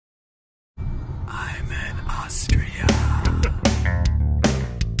Austria.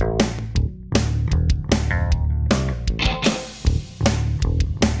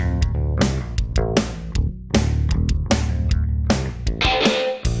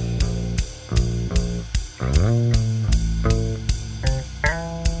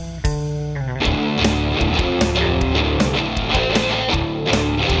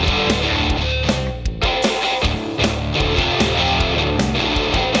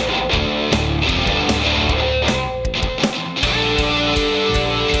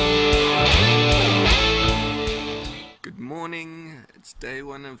 Morning, it's day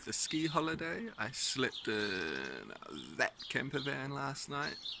one of the ski holiday. I slept in that camper van last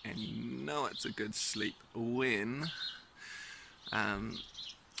night, and you know it's a good sleep when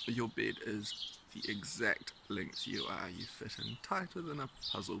your bed is the exact length you are. You fit in tighter than a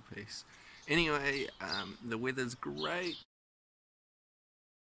puzzle piece. Anyway, the weather's great,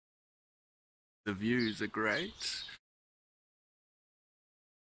 the views are great.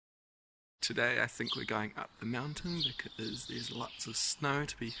 Today I think we're going up the mountain because there's lots of snow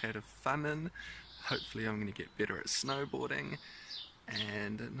to be had of fun in. Hopefully I'm going to get better at snowboarding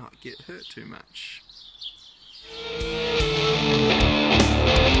and not get hurt too much.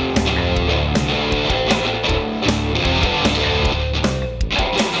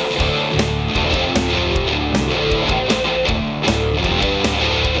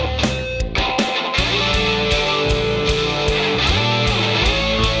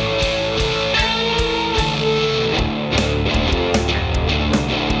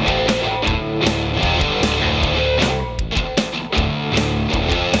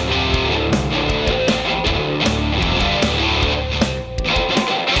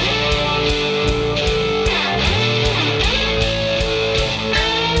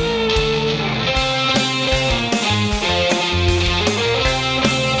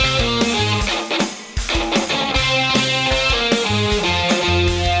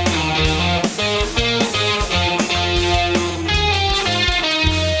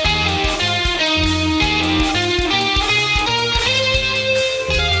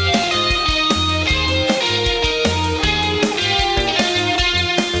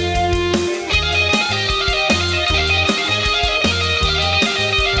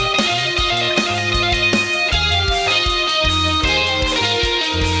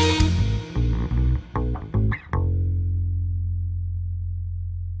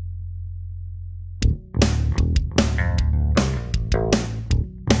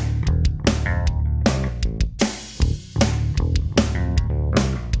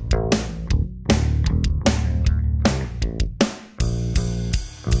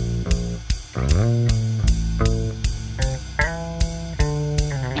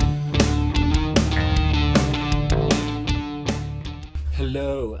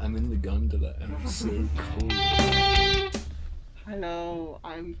 Hello, I'm in the gondola and I'm so cool. Hello,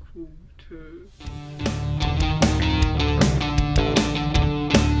 I'm cool too.